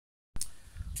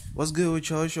What's good with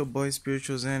y'all? It's your boy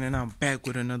Spiritual Zen, and I'm back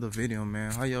with another video,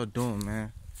 man. How y'all doing,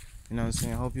 man? You know what I'm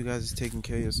saying? I hope you guys is taking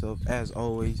care of yourself as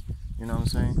always. You know what I'm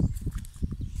saying?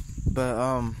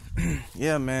 But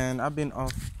yeah, man. I've been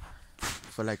off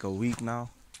for like a week now.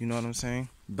 You know what I'm saying?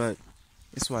 But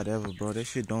it's whatever, bro. That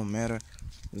shit don't matter.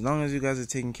 As long as you guys are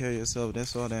taking care of yourself,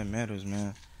 that's all that matters,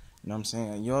 man. You know what I'm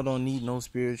saying? Y'all don't need no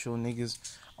spiritual niggas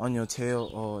on your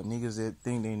tail or niggas that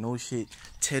think they know shit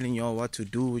telling y'all what to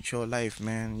do with your life,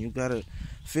 man. You gotta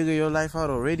figure your life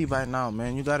out already by now,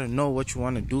 man. You gotta know what you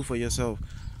want to do for yourself.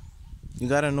 You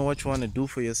gotta know what you want to do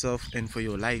for yourself and for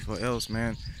your life, or else,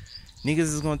 man, niggas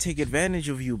is gonna take advantage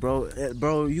of you, bro.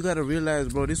 Bro, you gotta realize,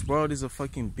 bro, this world is a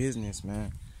fucking business,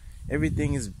 man.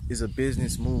 Everything is a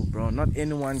business move, bro. Not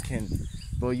anyone can,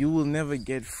 bro. You will never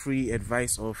get free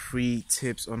advice or free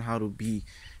tips on how to be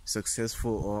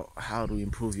successful or how to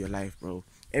improve your life, bro.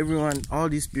 Everyone, all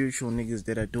these spiritual niggas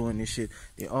that are doing this shit,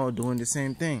 they all doing the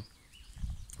same thing,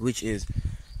 which is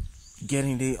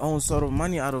getting their own sort of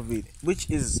money out of it, which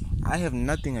is, I have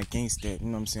nothing against that. You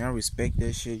know what I'm saying? I respect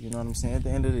that shit. You know what I'm saying? At the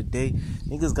end of the day,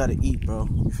 niggas gotta eat, bro.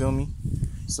 You feel me?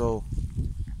 So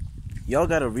y'all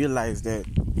gotta realize that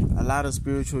a lot of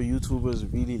spiritual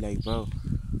YouTubers really, like, bro,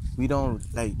 we don't,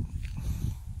 like,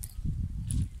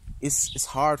 it's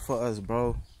hard for us,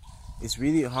 bro. It's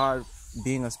really hard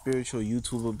being a spiritual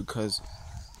YouTuber because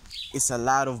it's a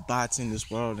lot of bots in this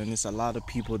world, and it's a lot of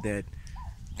people that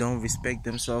don't respect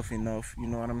themselves enough. You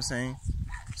know what I'm saying?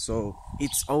 So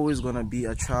it's always gonna be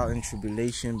a trial and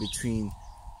tribulation between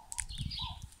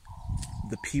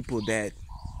the people that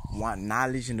want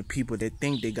knowledge and the people that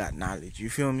think they got knowledge.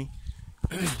 You feel me?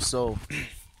 So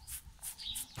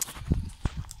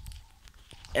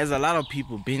as a lot of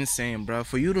people been saying, bro,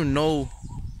 for you to know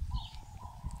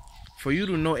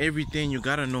everything, you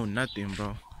gotta know nothing,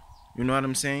 bro. You know what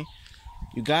I'm saying?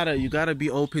 You gotta be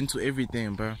open to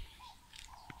everything, bro.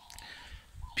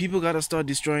 People gotta start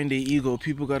destroying their ego.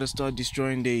 People gotta start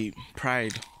destroying their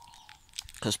pride,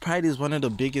 because pride is one of the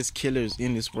biggest killers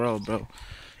in this world, bro.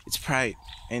 It's pride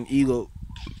and ego.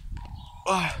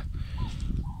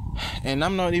 And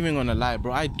I'm not even gonna lie,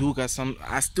 bro, I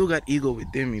still got ego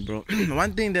within me, bro.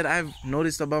 One thing that I've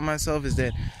noticed about myself is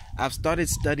that I've started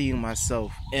studying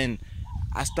myself, and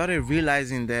I started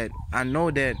realizing that I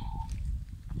know that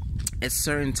at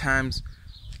certain times,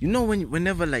 you know,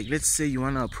 whenever, like, let's say you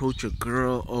want to approach a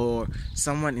girl, or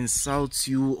someone insults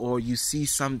you, or you see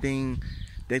something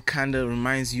that kind of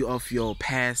reminds you of your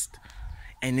past,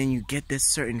 and then you get this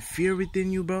certain fear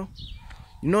within you, bro.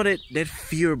 You know that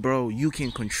fear, bro, you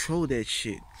can control that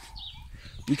shit.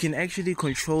 You can actually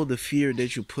control the fear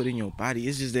that you put in your body.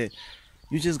 It's just that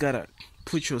you just gotta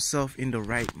put yourself in the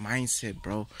right mindset,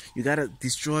 bro. You gotta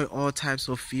destroy all types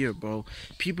of fear, bro.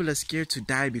 People are scared to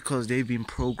die because they've been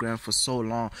programmed for so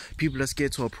long. People are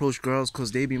scared to approach girls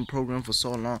because they've been programmed for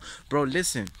so long. Bro,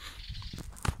 listen.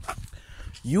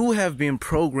 You have been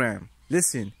programmed.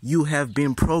 Listen, you have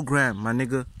been programmed, my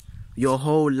nigga. Your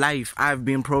whole life, I've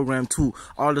been programmed too.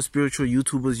 All the spiritual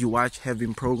YouTubers you watch have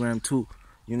been programmed too.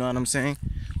 You know what I'm saying?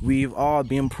 We've all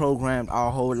been programmed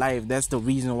our whole life. That's the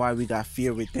reason why we got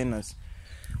fear within us.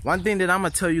 One thing that I'm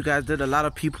going to tell you guys that a lot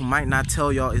of people might not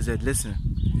tell y'all is that, listen,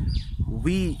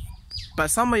 but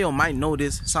some of y'all might know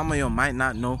this, some of y'all might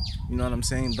not know. You know what I'm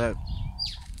saying? But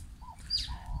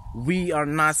we are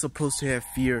not supposed to have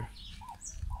fear.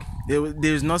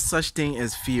 There's no such thing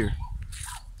as fear.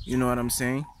 You know what I'm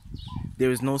saying?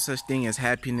 There is no such thing as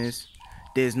happiness.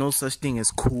 There's no such thing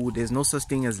as cool. There's no such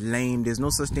thing as lame. There's no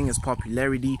such thing as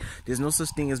popularity. There's no such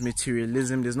thing as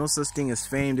materialism. There's no such thing as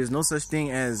fame. There's no such thing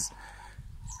as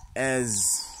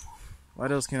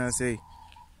what else can I say?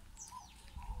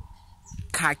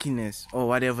 Cockiness or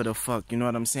whatever the fuck. You know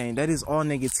what I'm saying? That is all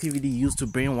negativity used to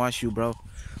brainwash you, bro.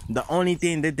 The only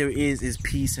thing that there is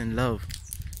peace and love.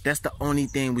 That's the only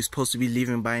thing we're supposed to be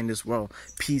living by in this world.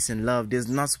 Peace and love. There's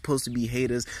not supposed to be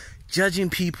haters judging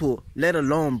people, let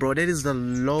alone, bro. That is the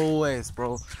lowest,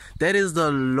 bro. That is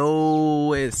the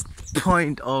lowest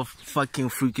point of fucking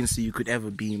frequency you could ever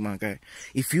be, my guy.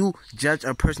 If you judge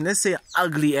a person, let's say an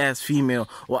ugly ass female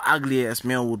or ugly ass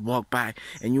male would walk by,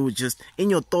 and you would just, in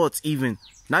your thoughts, even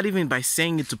not even by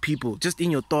saying it to people, just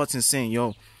in your thoughts and saying,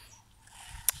 yo,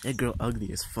 that girl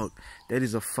ugly as fuck. That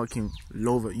is a fucking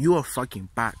lover. You a fucking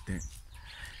bot then.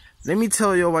 Let me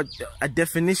tell you what a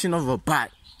definition of a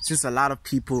bot. Since a lot of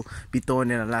people be throwing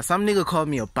in a lot. Some nigga called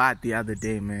me a bot the other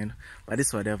day, man. But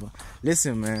it's whatever.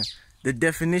 Listen, man. The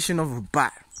definition of a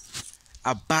bot.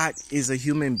 A bot is a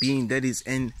human being that is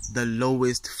in the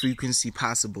lowest frequency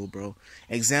possible, bro.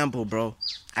 Example, bro.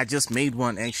 I just made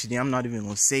one, actually. I'm not even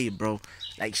gonna say it, bro.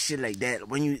 Like, shit like that.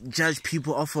 When you judge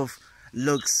people off of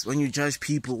looks, when you judge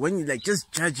people, when you like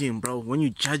just judging, bro, when you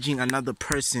judging another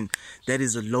person, that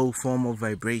is a low form of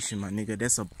vibration, my nigga.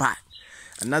 That's a bot.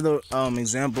 Another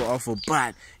example of a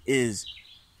bot is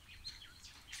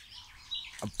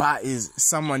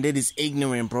someone that is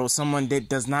ignorant, bro. Someone that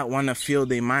does not want to fill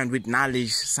their mind with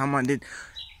knowledge. Someone that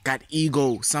got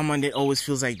ego. Someone that always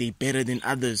feels like they better than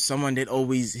others. Someone that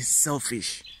always is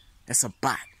selfish. That's a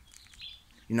bot.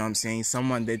 You know what I'm saying?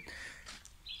 Someone that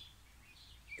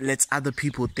lets other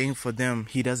people think for them.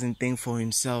 He doesn't think for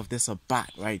himself. That's a bot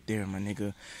right there, my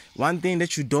nigga. One thing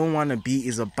that you don't want to be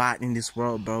is a bot in this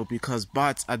world, bro. Because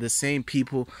bots are the same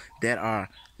people that are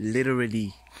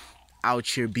literally out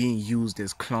here being used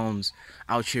as clones,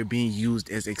 out here being used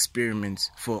as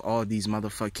experiments for all these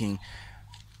motherfucking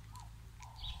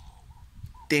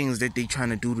things that they trying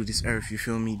to do to this earth. You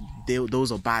feel me?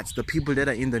 Those are bots. The people that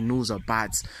are in the news are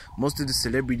bots. Most of the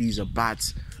celebrities are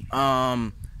bots.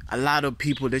 A lot of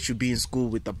people that you be in school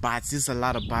with are bots. There's a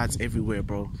lot of bots everywhere,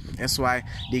 bro. That's why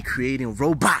they creating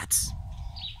robots,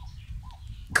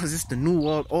 because it's the new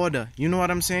world order. You know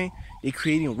what I'm saying? They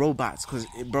creating robots because,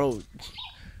 bro,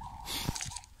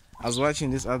 I was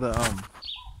watching this other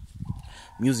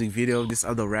music video of this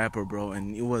other rapper, bro,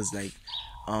 and it was like,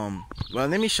 well,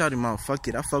 let me shout him out. Fuck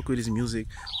it, I fuck with his music.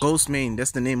 Ghostemane,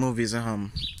 that's the name of his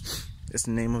that's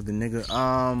the name of the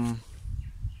nigga.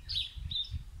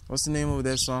 What's the name of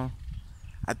that song?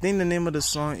 I think the name of the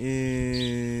song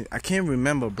is, I can't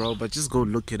remember, bro, but just go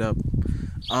look it up.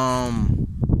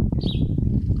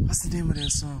 What's the name of that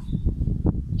song?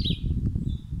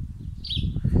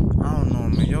 I don't know,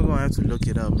 man. You're gonna have to look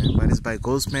it up, man. But it's by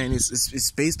Ghostemane.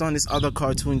 It's based on this other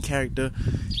cartoon character,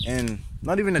 and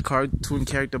not even a cartoon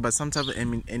character, but some type of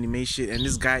animation. And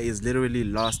this guy is literally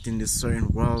lost in this certain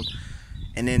world,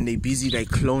 and then they busy like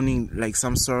cloning like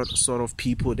some sort of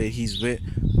people that he's with.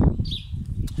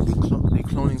 They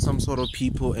cloning some sort of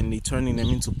people, and they turning them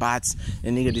into bots.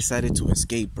 And nigga decided to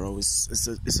escape, bro.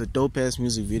 It's a dope ass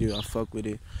music video. I fuck with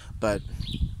it, but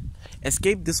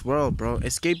escape this world, bro.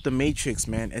 Escape the Matrix,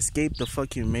 man. Escape the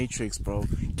fucking Matrix, bro.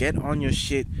 Get on your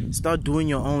shit. Start doing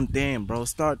your own thing, bro.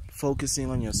 Start focusing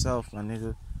on yourself, my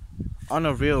nigga. On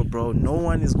a real, bro. No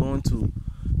one is going to...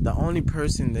 The only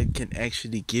person that can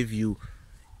actually give you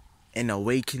an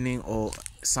awakening or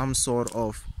some sort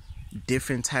of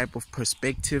different type of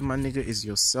perspective, my nigga, is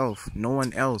yourself. No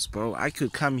one else, bro. I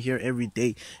could come here every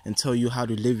day and tell you how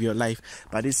to live your life,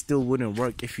 but it still wouldn't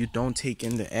work if you don't take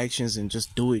in the actions and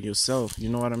just do it yourself. You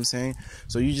know what I'm saying?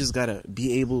 So you just gotta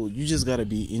be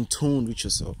in tune with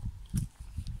yourself.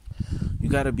 You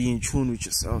gotta be in tune with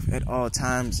yourself at all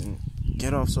times, and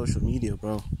get off social media,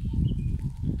 bro.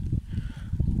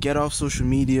 Get off social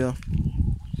media.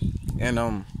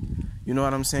 And you know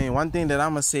what I'm saying? One thing that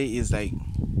I'ma say is, like,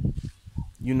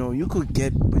 you know, you could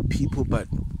get with people, but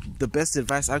the best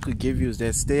advice I could give you is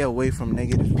that stay away from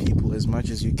negative people as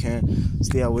much as you can.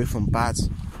 Stay away from bots.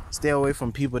 Stay away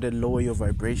from people that lower your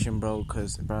vibration, bro.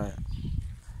 Because, bro,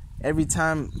 every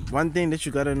time, one thing that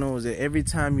you gotta know is that every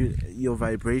time your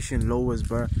vibration lowers,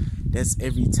 bro, that's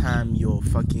every time your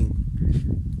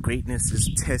fucking greatness is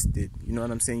tested. You know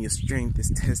what I'm saying? Your strength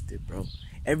is tested, bro.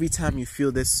 Every time you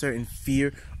feel this certain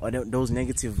fear or those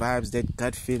negative vibes, that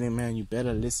gut feeling, man, you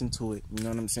better listen to it. You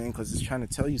know what I'm saying? Because it's trying to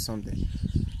tell you something.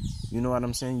 You know what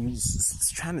I'm saying?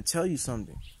 It's trying to tell you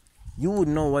something. You would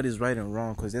know what is right and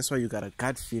wrong, because that's why you got a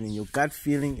gut feeling. Your gut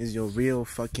feeling is your real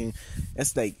fucking...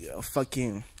 That's like a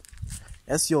fucking...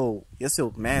 That's your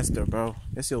master, bro.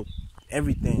 That's your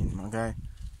everything, my guy.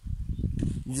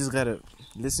 You just gotta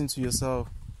listen to yourself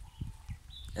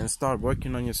and start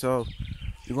working on yourself.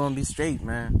 You're gonna be straight,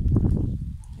 man.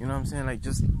 You know what I'm saying? Like,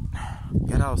 just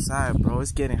get outside, bro.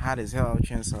 It's getting hot as hell out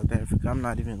here in South Africa. I'm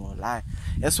not even gonna lie.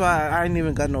 That's why I ain't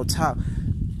even got no top.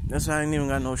 That's why I ain't even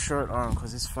got no shirt on,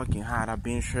 because it's fucking hot. I've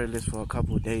been shirtless for a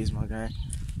couple of days, my guy.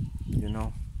 You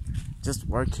know? Just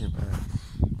working, man.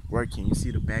 Working. You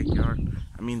see the backyard?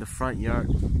 I mean the front yard.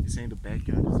 This ain't the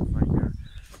backyard, it's the front yard.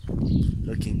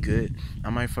 Looking good. I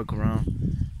might fuck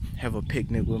around, have a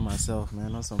picnic with myself,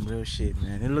 man, on some real shit,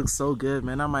 man. It looks so good,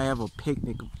 man. I might have a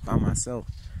picnic by myself.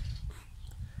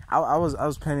 I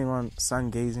was planning on sun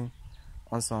gazing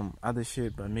on some other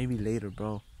shit, but maybe later,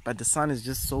 bro. But the sun is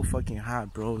just so fucking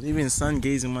hot, bro. Even sun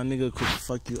gazing, my nigga, could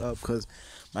fuck you up, because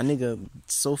my nigga,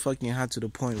 so fucking hot to the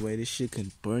point where this shit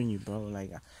can burn you, bro.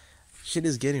 Like, shit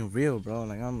is getting real, bro.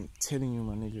 Like, I'm telling you,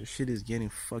 my nigga, shit is getting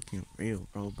fucking real,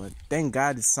 bro. But thank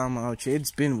God it's summer out here.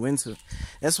 It's been winter.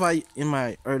 That's why in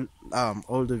my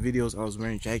older videos I was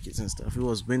wearing jackets and stuff. It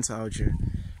was winter out here,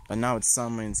 but now it's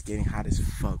summer and it's getting hot as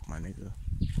fuck, my nigga.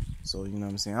 So, you know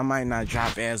what I'm saying? I might not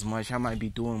drop as much. I might be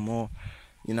doing more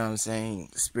you know what I'm saying,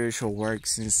 spiritual work,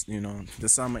 since, you know, the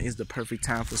summer is the perfect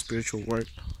time for spiritual work,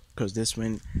 because this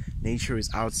when nature is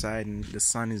outside and the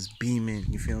sun is beaming,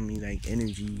 you feel me, like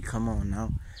energy. Come on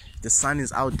now, the sun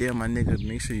is out there, my nigga.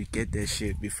 Make sure you get that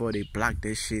shit before they block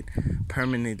that shit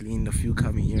permanently in the few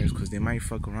coming years, because they might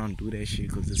fuck around and do that shit,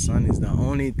 because the sun is the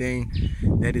only thing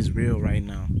that is real right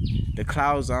now. The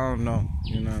clouds, I don't know,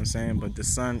 you know what I'm saying, but the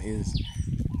sun is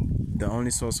the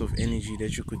only source of energy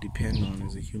that you could depend on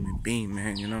as a human being,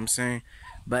 man. You know what I'm saying?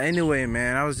 But anyway,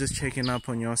 man, I was just checking up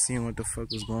on y'all, seeing what the fuck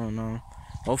was going on.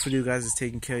 Hopefully you guys is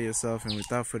taking care of yourself. And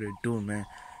without further ado, man,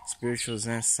 Spiritual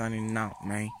Zen signing out,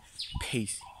 man.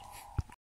 Peace.